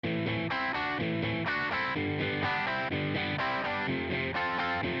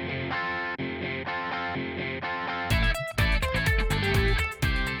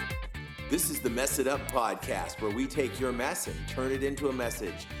This is the Mess It Up podcast, where we take your mess and turn it into a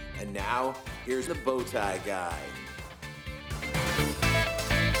message. And now, here's the Bowtie Guy.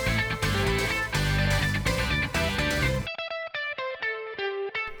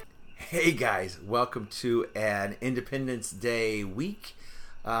 Hey guys, welcome to an Independence Day week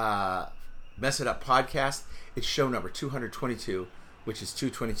Mess It Up podcast. It's show number 222, which is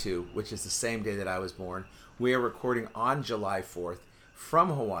 222, which is the same day that I was born. We are recording on July 4th from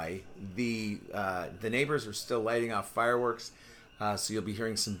Hawaii. The neighbors are still lighting off fireworks, so you'll be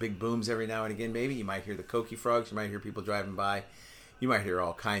hearing some big booms every now and again. Maybe you might hear the Koki frogs, you might hear people driving by, you might hear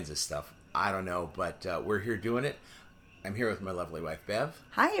all kinds of stuff. I don't know, but we're here doing it. I'm here with my lovely wife, Bev.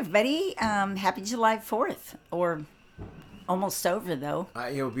 Hi, everybody. Happy July 4th, or almost over, though.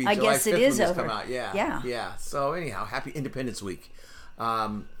 It'll be I July guess 5th it is when this over. come out. Yeah. So anyhow, happy Independence Week.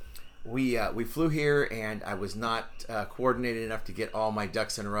 We flew here, and I was not coordinated enough to get all my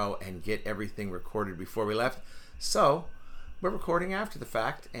ducks in a row and get everything recorded before we left. So we're recording after the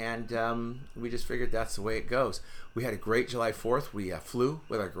fact, and we just figured that's the way it goes. We had a great July 4th. We flew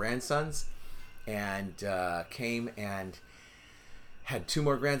with our grandsons, and came and had two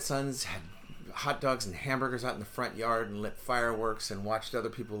more grandsons, had hot dogs and hamburgers out in the front yard, and lit fireworks and watched other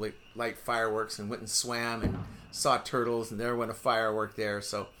people light fireworks, and went and swam and saw turtles, and there went a firework there.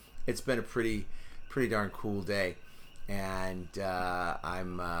 So it's been a pretty darn cool day, and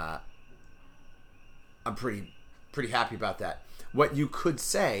I'm pretty happy about that. What you could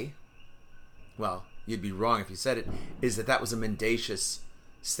say, well, you'd be wrong if you said it, is that was a mendacious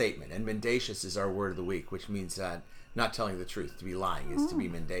statement, and mendacious is our word of the week, which means not telling the truth. To be lying is to be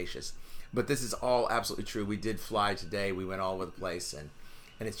mendacious. But this is all absolutely true. We did fly today. We went all over the place, and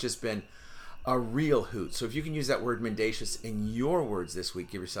it's just been a real hoot. So if you can use that word mendacious in your words this week,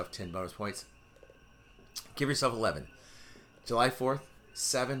 give yourself 10 bonus points. Give yourself 11. July 4th,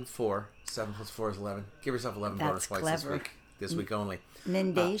 7-4. 7 plus 4 is 11. Give yourself 11 bonus points clever. this week only.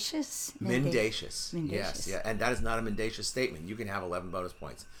 Mendacious? Mendacious. Yes, yeah. And that is not a mendacious statement. You can have 11 bonus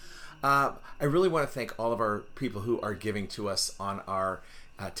points. I really want to thank all of our people who are giving to us on our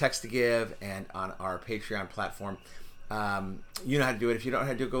Text to Give and on our Patreon platform. You know how to do it. If you don't know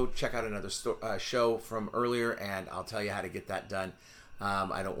how to do it, go check out another show from earlier, and I'll tell you how to get that done.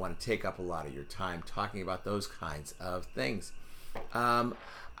 I don't want to take up a lot of your time talking about those kinds of things.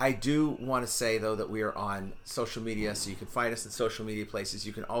 I do want to say, though, that we are on social media, so you can find us in social media places.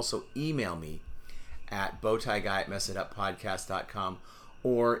 You can also email me at bowtieguy@messituppodcast.com,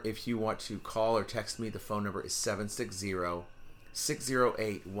 or if you want to call or text me, the phone number is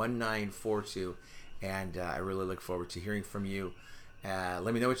 760-608-1942, and I really look forward to hearing from you.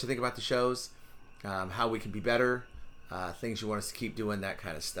 Let me know what you think about the shows, how we can be better, things you want us to keep doing, that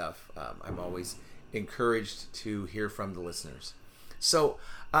kind of stuff. I'm always encouraged to hear from the listeners. So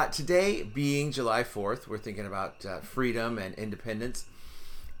today being July 4th, we're thinking about freedom and independence.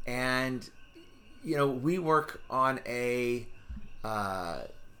 And, you know, we work on a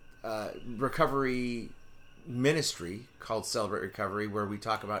recovery ministry called Celebrate Recovery, where we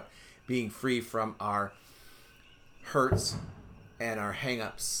talk about being free from our hurts and our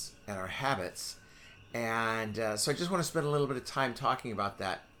hang-ups and our habits. And so I just want to spend a little bit of time talking about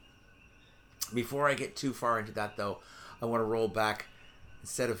that. Before I get too far into that, though, I want to roll back.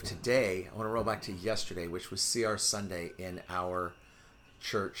 Instead of today, I want to roll back to yesterday, which was CR Sunday in our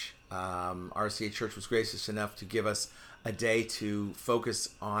church. RCA Church was gracious enough to give us a day to focus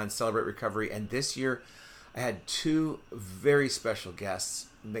on Celebrate Recovery. And this year, I had two very special guests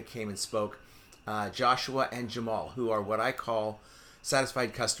that came and spoke, Joshua and Jamal, who are what I call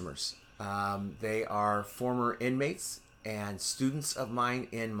satisfied customers. They are former inmates and students of mine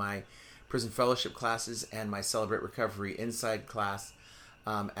in my prison fellowship classes and my Celebrate Recovery Inside class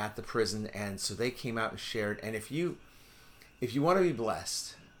at the prison. And so they came out and shared. And if you want to be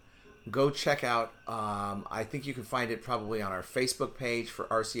blessed, go check out, I think you can find it probably on our Facebook page for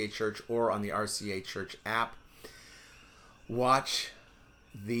RCA Church or on the RCA Church app. Watch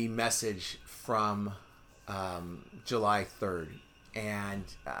the message from July 3rd. And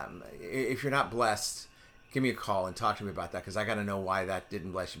if you're not blessed, give me a call and talk to me about that, because I got to know why that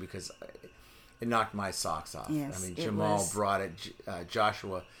didn't bless you, because it knocked my socks off. Yes, I mean, Jamal brought it.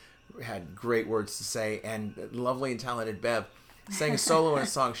 Joshua had great words to say, and lovely and talented Bev sang a solo in a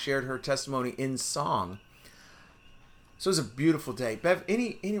song, shared her testimony in song. So it was a beautiful day. Bev,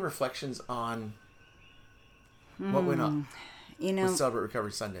 any reflections on what went on with Celebrate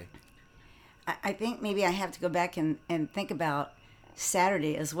Recovery Sunday? I think maybe I have to go back and think about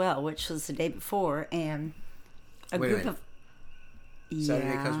Saturday as well, which was the day before, and a group of Saturday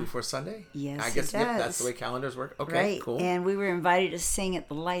Yeah. comes before Sunday? Yes, I guess it yep, that's does. the way calendars work. Okay, Right. cool. And we were invited to sing at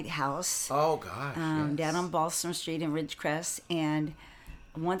the Lighthouse. Oh gosh, yes. Down on Balsam Street in Ridgecrest. And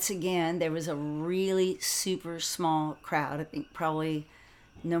once again, there was a really super small crowd. I think probably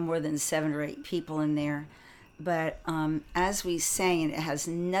no more than 7 or 8 people in there. But as we sang, and it has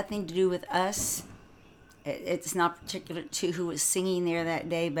nothing to do with us, it's not particular to who was singing there that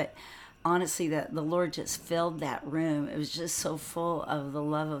day, but honestly, the Lord just filled that room. It was just so full of the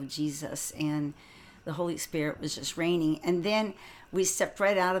love of Jesus, and the Holy Spirit was just reigning. And then we stepped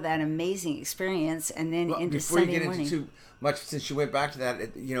right out of that amazing experience, and then into Before Sunday you get morning. into too much, since you went back to that,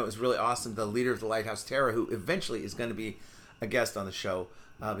 it was really awesome. The leader of the Lighthouse, Tara, who eventually is going to be a guest on the show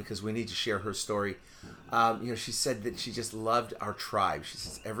because we need to share her story. She said that she just loved our tribe. She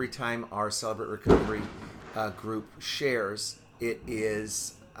says every time our Celebrate Recovery group shares, it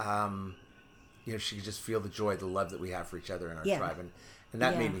is, she could just feel the joy, the love that we have for each other in our tribe, and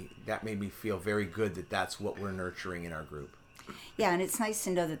that made me feel very good that that's what we're nurturing in our group. Yeah, and it's nice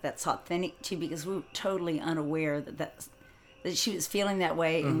to know that that's authentic too, because we were totally unaware that she was feeling that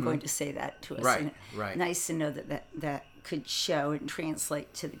way and going to say that to us. Right, And right. Nice to know that could show and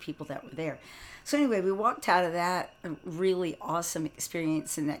translate to the people that were there. So anyway, we walked out of that really awesome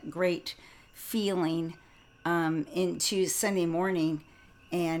experience and that great feeling into Sunday morning,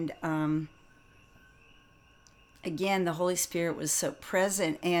 and again, the Holy Spirit was so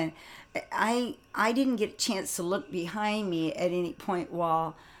present, and I didn't get a chance to look behind me at any point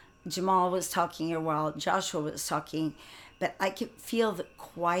while Jamal was talking or while Joshua was talking, but I could feel the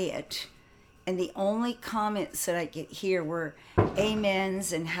quiet, and the only comments that I could hear were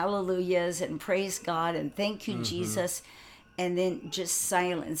amens and hallelujahs and praise God and thank you, Jesus, and then just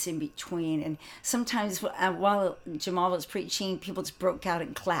silence in between. And sometimes while Jamal was preaching, people just broke out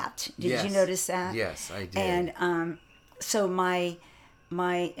and clapped. Did you notice that? Yes, I did. And so my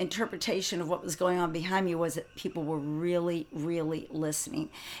interpretation of what was going on behind me was that people were really, really listening.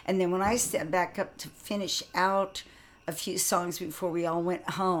 And then when I stepped back up to finish out a few songs before we all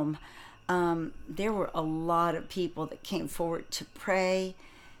went home, there were a lot of people that came forward to pray,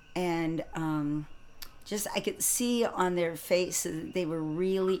 and just I could see on their faces that they were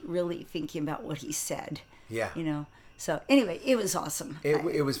really, really thinking about what he said. Yeah. So anyway, it was awesome.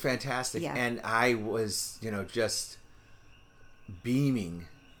 It was fantastic. Yeah. And I was, just beaming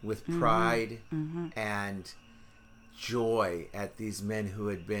with pride and joy at these men who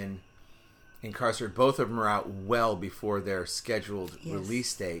had been incarcerated. Both of them are out well before their scheduled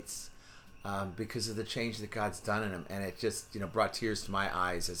release dates because of the change that God's done in them. And it just, brought tears to my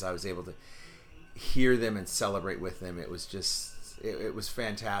eyes as I was able to hear them and celebrate with them. It was just, it was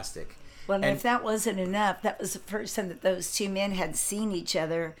fantastic. Well, and if that wasn't enough, that was the first time that those two men had seen each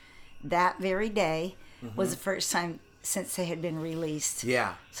other that very day. Was the first time since they had been released.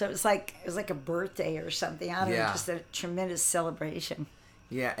 Yeah. So it was like a birthday or something. I don't know, just a tremendous celebration.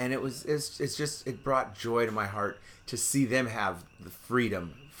 Yeah, and it brought joy to my heart to see them have the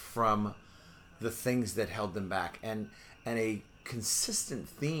freedom from the things that held them back, and a consistent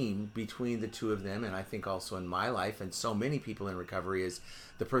theme between the two of them, and I think also in my life and so many people in recovery, is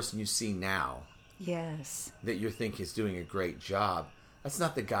the person you see now Yes. that you think is doing a great job. That's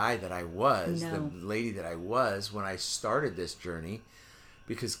not the guy that I was, No. the lady that I was when I started this journey,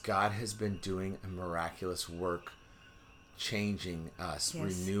 because God has been doing a miraculous work changing us,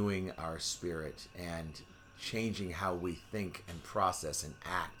 renewing our spirit, and changing how we think and process and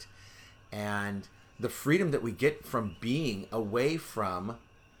act. And the freedom that we get from being away from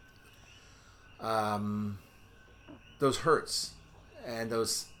those hurts and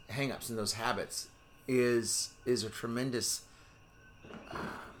those hang-ups and those habits is a tremendous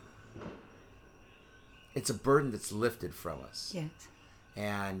it's a burden that's lifted from us. Yes.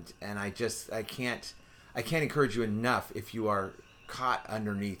 And I can't encourage you enough, if you are caught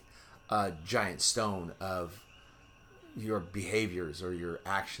underneath a giant stone of your behaviors or your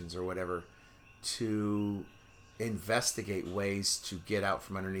actions or whatever, to investigate ways to get out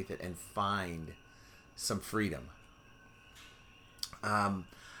from underneath it and find some freedom.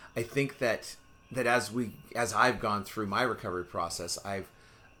 I think that as I've gone through my recovery process, I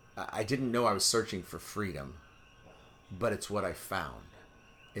didn't know I was searching for freedom, but it's what I found.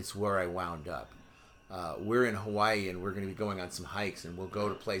 It's where I wound up. We're in Hawaii, and we're going to be going on some hikes, and we'll go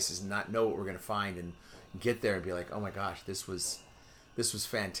to places and not know what we're going to find, and get there and be like, oh my gosh, this was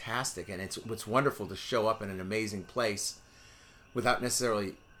fantastic. And it's wonderful to show up in an amazing place without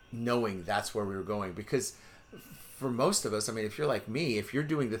necessarily knowing that's where we were going. Because for most of us, I mean, if you're like me, if you're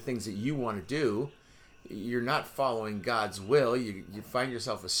doing the things that you want to do, you're not following God's will. You find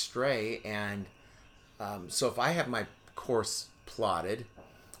yourself astray. And so if I have my course plotted,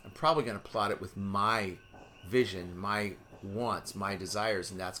 I'm probably going to plot it with my vision, my wants, my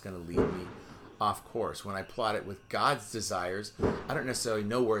desires, and that's going to lead me off course. When I plot it with God's desires, I don't necessarily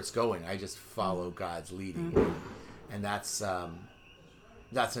know where it's going. I just follow God's leading, and that's an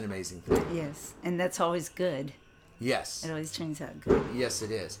amazing thing. Yes, and that's always good. Yes, It always turns out good. yes,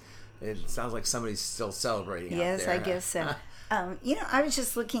 it is. It sounds like somebody's still celebrating. Yes, out there. I guess so. I was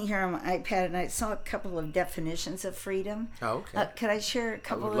just looking here on my iPad, and I saw a couple of definitions of freedom. Oh, okay. Could I share a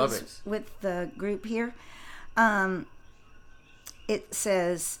couple would of love those it. with the group here? It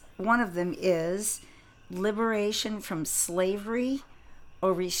says one of them is liberation from slavery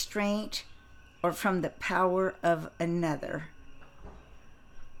or restraint or from the power of another.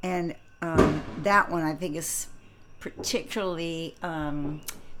 And that one I think is particularly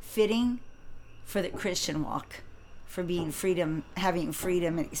fitting for the Christian walk, for being having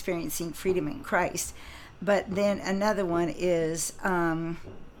freedom and experiencing freedom in Christ. But then another one is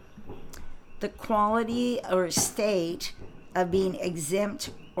the quality or state of being exempt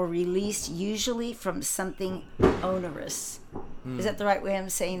or released, usually from something onerous. Is that the right way I'm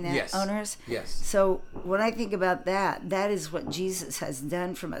saying that? Yes. Onerous? Yes. So when I think about that, that is what Jesus has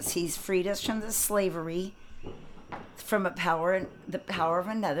done from us. He's freed us from the slavery, from the power of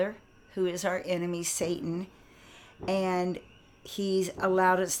another, who is our enemy, Satan. And he's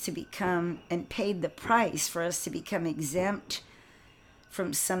allowed us to become and paid the price for us to become exempt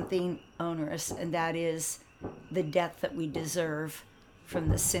from something onerous, and that is the death that we deserve from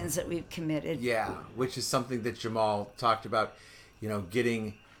the sins that we've committed. Yeah, which is something that Jamal talked about,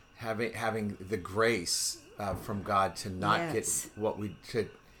 having the grace from God to not Yes. get what we should,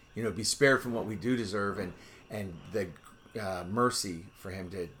 be spared from what we do deserve, and the mercy for Him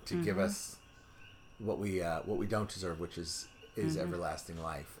to give us what we don't deserve, which is everlasting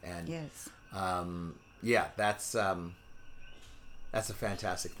life. And Yes. that's a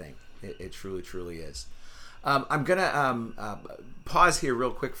fantastic thing. It truly, truly is. I'm gonna pause here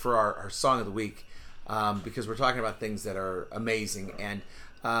real quick for our song of the week, because we're talking about things that are amazing. And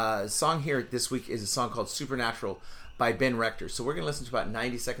a song here this week is a song called "Supernatural" by Ben Rector. So we're gonna listen to about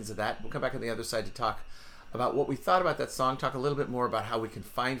 90 seconds of that. We'll come back on the other side to talk about what we thought about that song, talk a little bit more about how we can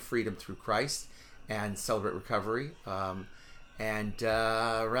find freedom through Christ and celebrate recovery, and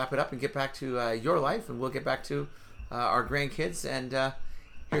wrap it up and get back to your life, and we'll get back to our grandkids. And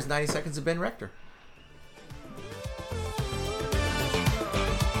here's 90 seconds of Ben Rector.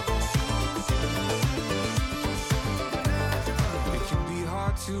 It can be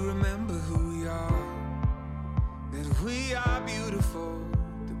hard to remember who we are, that we are beautiful,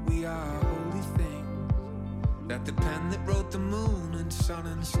 that we are holy things, that the pen that wrote the moon and sun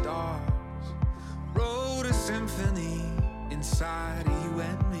and stars wrote a symphony inside of you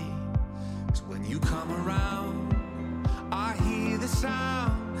and me. 'Cause when you come around, I hear the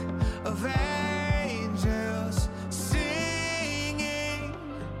sound of angels singing.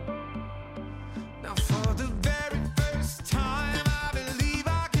 Now for the very first time, I believe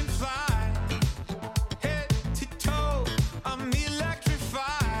I can fly. Head to toe, I'm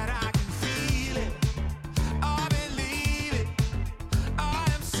electrified. I can feel it, I believe it, I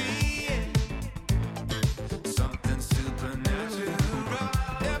am seeing something supernatural.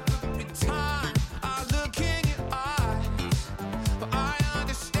 Every time I look in your eyes, but I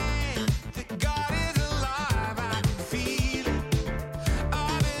understand that God is alive. I can feel it, I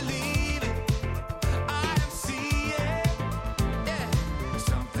believe it, I am seeing,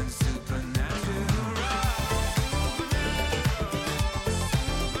 something supernatural.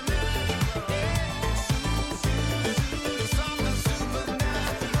 Something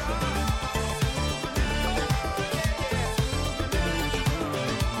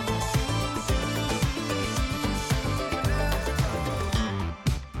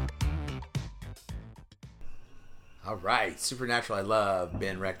All right, Supernatural. I love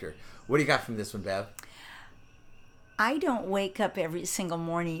Ben Rector. What do you got from this one, Bev? I don't wake up every single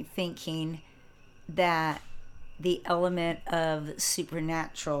morning thinking that the element of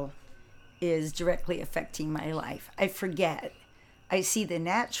supernatural is directly affecting my life. I forget. I see the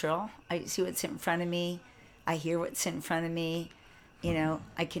natural. I see what's in front of me. I hear what's in front of me.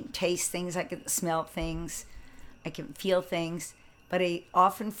 I can taste things. I can smell things. I can feel things. But I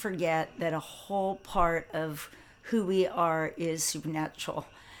often forget that a whole part of who we are is supernatural.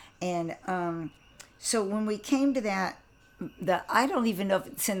 And so when we came to that, I don't even know if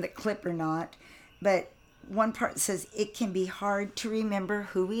it's in the clip or not, but one part says it can be hard to remember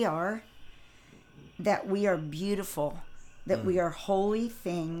who we are, that we are beautiful, that we are holy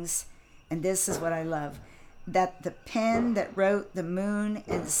things, and this is what I love, that the pen that wrote the moon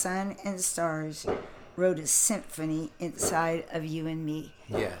and sun and stars wrote a symphony inside of you and me.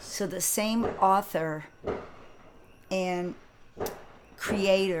 Yes. So the same author and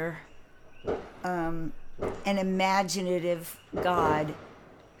creator, an imaginative God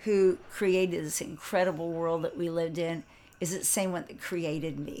who created this incredible world that we lived in, is the same one that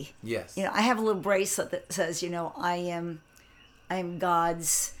created me. Yes. You know, I have a little bracelet that says, you know, I am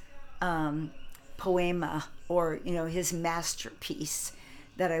God's poema, or, you know, his masterpiece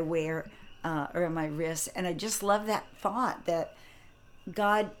that I wear around my wrist. And I just love that thought that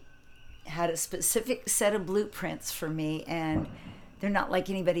God had a specific set of blueprints for me, and they're not like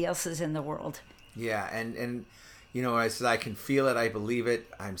anybody else's in the world. Yeah, and you know, I said I can feel it, I believe it.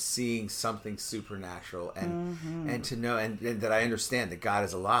 I'm seeing something supernatural, and to know and that I understand that God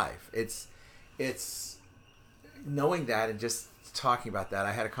is alive. It's knowing that and just talking about that.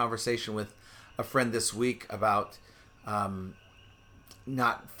 I had a conversation with a friend this week about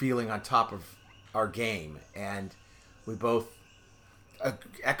not feeling on top of our game, and we both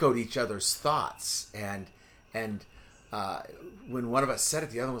echoed each other's thoughts, and when one of us said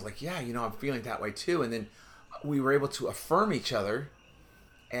it, the other one was like, yeah, you know, I'm feeling that way too. And then we were able to affirm each other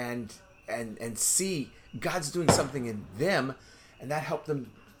and see God's doing something in them, and that helped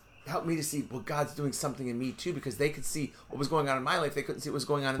me to see, well, God's doing something in me too, because they could see what was going on in my life. They couldn't see what was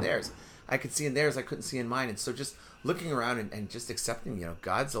going on in theirs. I could see in theirs, I couldn't see in mine. And so just looking around and just accepting, you know,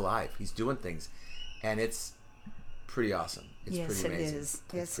 God's alive. He's doing things, and it's pretty awesome. It's Yes, pretty amazing. it is.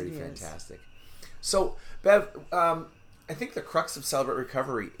 It's Yes, pretty it is. fantastic. So, Bev, I think the crux of Celebrate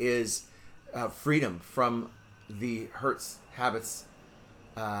Recovery is freedom from the hurts, habits,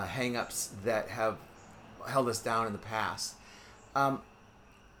 hang-ups that have held us down in the past.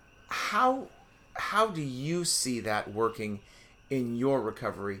 How do you see that working in your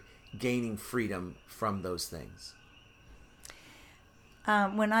recovery, gaining freedom from those things?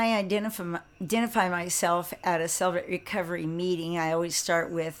 When I identify myself at a Celebrate Recovery meeting, I always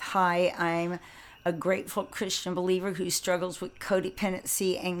start with, hi, I'm a grateful Christian believer who struggles with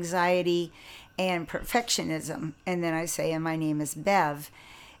codependency, anxiety, and perfectionism. And then I say, and my name is Bev.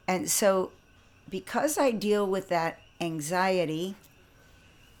 And so because I deal with that anxiety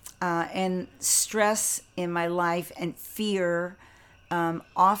and stress in my life and fear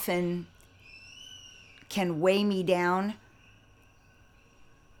often can weigh me down,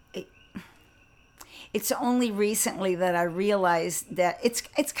 it's only recently that I realized that it's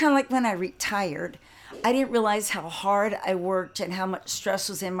kind of like when I retired. I didn't realize how hard I worked and how much stress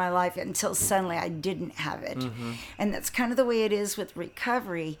was in my life until suddenly I didn't have it. Mm-hmm. And that's kind of the way it is with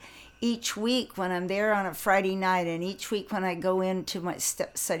recovery. Each week when I'm there on a Friday night, and each week when I go into my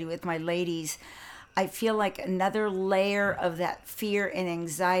step study with my ladies, I feel like another layer of that fear and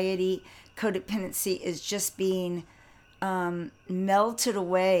anxiety, codependency is just being melted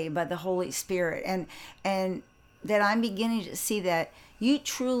away by the Holy Spirit, and that I'm beginning to see that you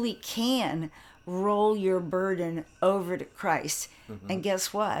truly can roll your burden over to Christ. Mm-hmm. And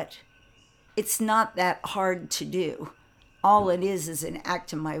guess what? It's not that hard to do. All it is an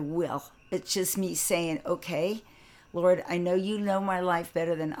act of my will. It's just me saying, okay, Lord, I know you know my life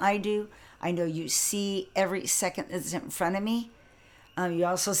better than I do. I know you see every second that's in front of me. You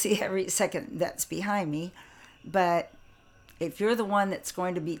also see every second that's behind me. But if you're the one that's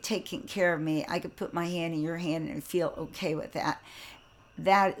going to be taking care of me, I could put my hand in your hand and feel okay with that.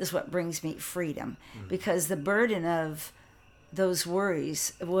 That is what brings me freedom. Mm-hmm. Because the burden of those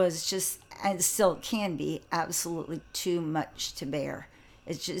worries was just, and still can be, absolutely too much to bear.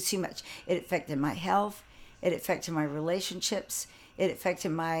 It's just too much. It affected my health. It affected my relationships. It affected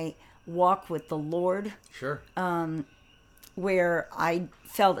my walk with the Lord. Sure. Where I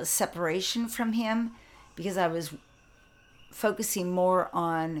felt a separation from Him because I was focusing more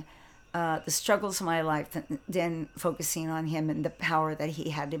on the struggles of my life than focusing on Him and the power that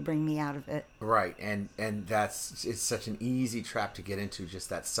He had to bring me out of it. Right, and it's such an easy trap to get into, just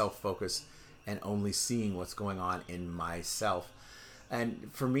that self-focus and only seeing what's going on in myself. And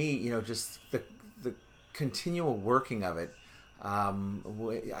for me, you know, just the continual working of it.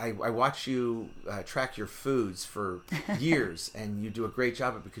 I watch you track your foods for years, and you do a great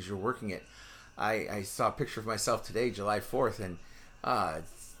job of it because you're working it. I saw a picture of myself today, July 4th, and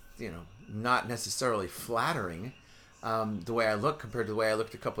it's, you know, not necessarily flattering the way I look compared to the way I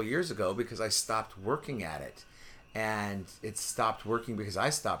looked a couple of years ago, because I stopped working at it, and it stopped working because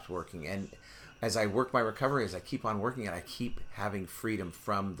I stopped working. And as I work my recovery, as I keep on working it, I keep having freedom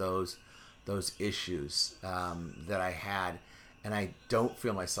from those issues that I had, and I don't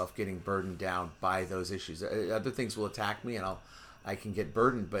feel myself getting burdened down by those issues. Other things will attack me, and I can get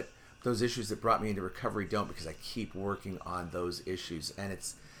burdened, but those issues that brought me into recovery don't, because I keep working on those issues. And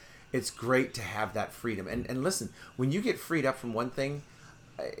it's great to have that freedom. And listen, when you get freed up from one thing,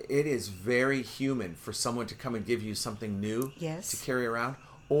 it is very human for someone to come and give you something new Yes. to carry around,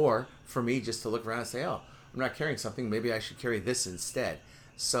 or for me just to look around and say, oh, I'm not carrying something, maybe I should carry this instead.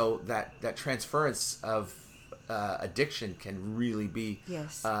 So that transference of addiction can really be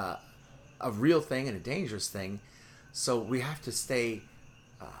Yes. a real thing and a dangerous thing. So we have to stay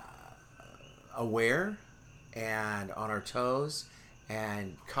aware and on our toes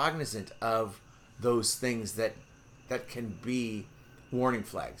and cognizant of those things that can be warning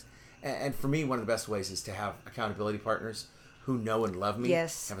flags. And for me, one of the best ways is to have accountability partners who know and love me.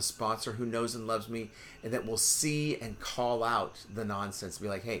 Yes. Have a sponsor who knows and loves me, and that will see and call out the nonsense. Be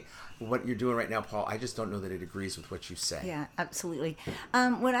like, hey, what you're doing right now, Paul, I just don't know that it agrees with what you say. Yeah, absolutely.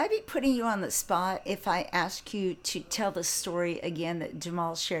 Would I be putting you on the spot if I asked you to tell the story again that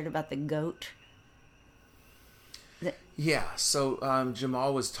Jamal shared about the goat? Yeah, so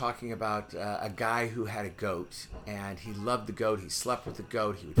Jamal was talking about a guy who had a goat, and he loved the goat. He slept with the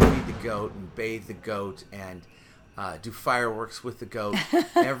goat. He would feed the goat and bathe the goat and do fireworks with the goat.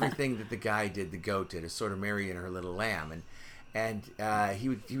 Everything that the guy did, the goat did. Is sort of Mary and her little lamb, and he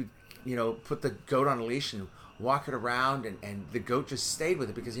would put the goat on a leash and walk it around, and the goat just stayed with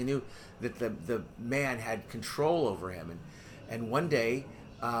it because he knew that the man had control over him. And one day,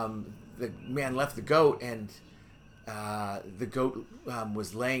 the man left the goat, and the goat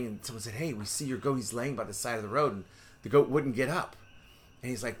was laying, and someone said, hey, we see your goat, he's laying by the side of the road, and the goat wouldn't get up. And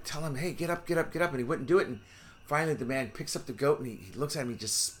he's like, tell him, hey, get up, and he wouldn't do it. And finally the man picks up the goat, and he looks at him, he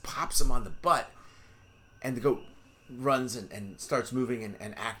just pops him on the butt, and the goat runs and starts moving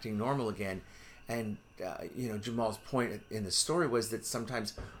and acting normal again. And Jamal's point in the story was that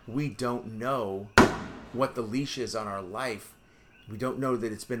sometimes we don't know what the leash is on our life. We don't know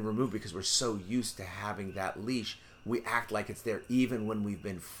that it's been removed because we're so used to having that leash. We act like it's there even when we've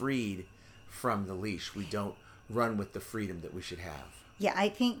been freed from the leash. We don't run with the freedom that we should have. Yeah, I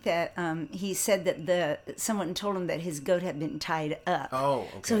think that he said that someone told him that his goat had been tied up. Oh,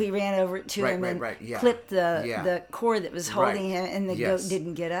 okay. So he ran over to him and clipped the cord that was holding him, and the goat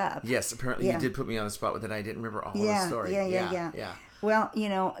didn't get up. Yes, apparently you did put me on the spot with it. I didn't remember all the story. Yeah. Well,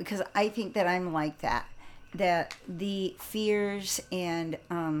 because I think that I'm like that. That the fears and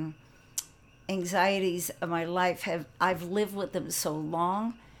anxieties of my life I've lived with them so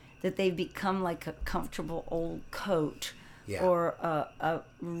long that they've become like a comfortable old coat or a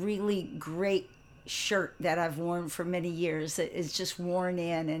really great shirt that I've worn for many years that is just worn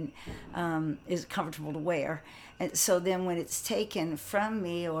in and is comfortable to wear. And so then when it's taken from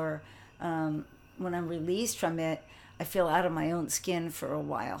me or when I'm released from it, I feel out of my own skin for a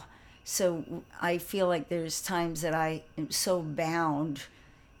while. So I feel like there's times that I am so bound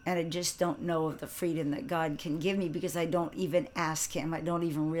and I just don't know of the freedom that God can give me because I don't even ask him. I don't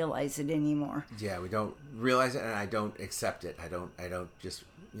even realize it anymore. Yeah, we don't realize it, and I don't accept it. I don't just,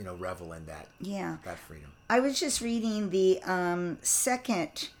 revel in that. Yeah. That freedom. I was just reading the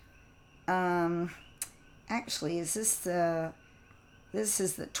second, actually, this is the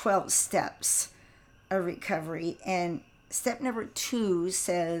 12 steps of recovery, and step number 2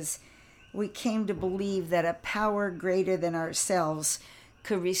 says, we came to believe that a power greater than ourselves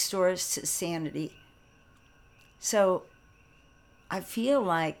could restore us to sanity. So I feel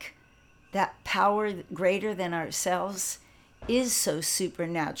like that power greater than ourselves is so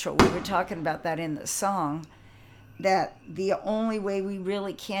supernatural. We were talking about that in the song, that the only way we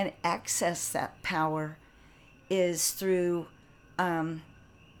really can access that power is through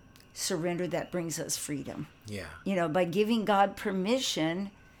surrender that brings us freedom. Yeah. By giving God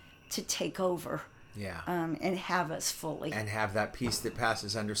permission to take over. Yeah. And have us fully. And have that peace that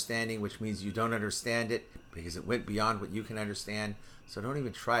passes understanding, which means you don't understand it because it went beyond what you can understand. So don't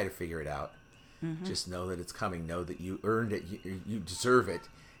even try to figure it out. Mm-hmm. Just know that it's coming. Know that you earned it. You deserve it.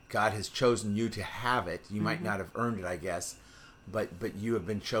 God has chosen you to have it. You might not have earned it, I guess, but you have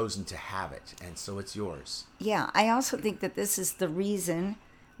been chosen to have it, and so it's yours. Yeah. I also think that this is the reason,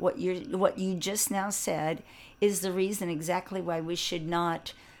 what you just now said is the reason exactly why we should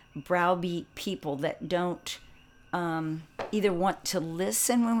not browbeat people that don't either want to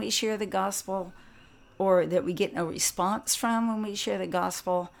listen when we share the gospel, or that we get no response from when we share the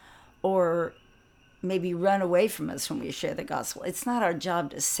gospel, or maybe run away from us when we share the gospel. It's not our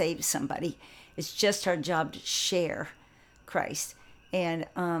job to save somebody. It's just our job to share Christ. And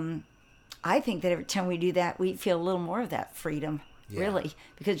I think that every time we do that, we feel a little more of that freedom. Yeah. Really,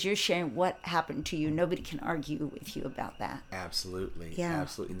 because you're sharing what happened to you. Nobody can argue with you about that. Absolutely. Yeah.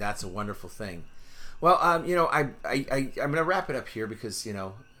 Absolutely. That's a wonderful thing. Well, I'm going to wrap it up here because,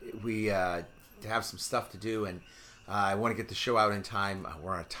 we have some stuff to do, and I want to get the show out in time.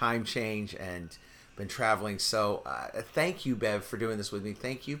 We're on a time change and been traveling. So thank you, Bev, for doing this with me.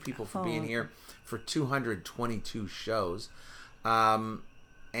 Thank you, people, for being here for 222 shows. And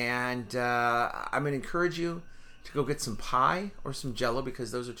I'm going to encourage you to go get some pie or some Jell-O,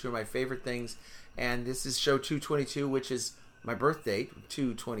 because those are two of my favorite things. And this is show 222, which is my birth date,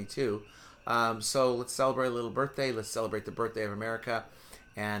 222. So let's celebrate a little birthday. Let's celebrate the birthday of America.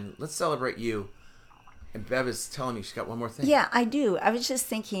 And let's celebrate you. And Bev is telling me she's got one more thing. Yeah, I do. I was just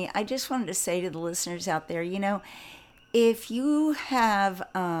thinking, I just wanted to say to the listeners out there, if you have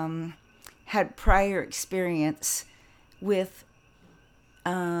had prior experience with,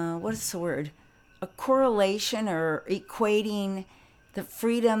 what's the word? A correlation or equating the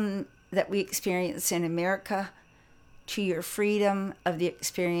freedom that we experience in America to your freedom of the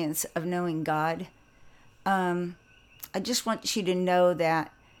experience of knowing God, I just want you to know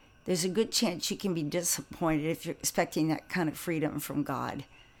that there's a good chance you can be disappointed if you're expecting that kind of freedom from God.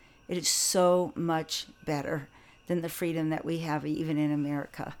 It is so much better than the freedom that we have even in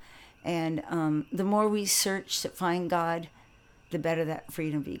America. And the more we search to find God, the better that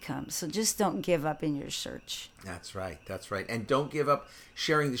freedom becomes. So just don't give up in your search. That's right. That's right. And don't give up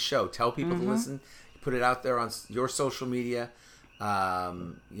sharing the show. Tell people to listen. Put it out there on your social media.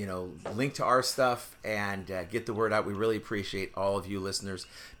 Link to our stuff and get the word out. We really appreciate all of you listeners.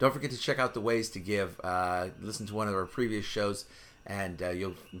 Don't forget to check out the ways to give. Listen to one of our previous shows, and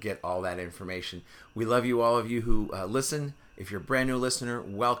you'll get all that information. We love you, all of you who listen. If you're a brand new listener,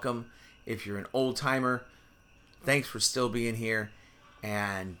 welcome. If you're an old timer, thanks for still being here.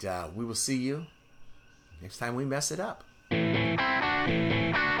 And we will see you next time we mess it up.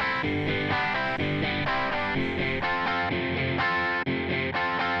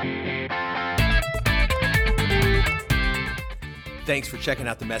 Thanks for checking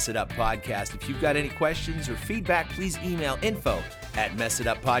out the Mess It Up podcast. If you've got any questions or feedback, please email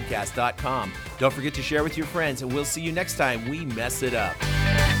info@messituppodcast.com. Don't forget to share with your friends, and we'll see you next time we mess it up.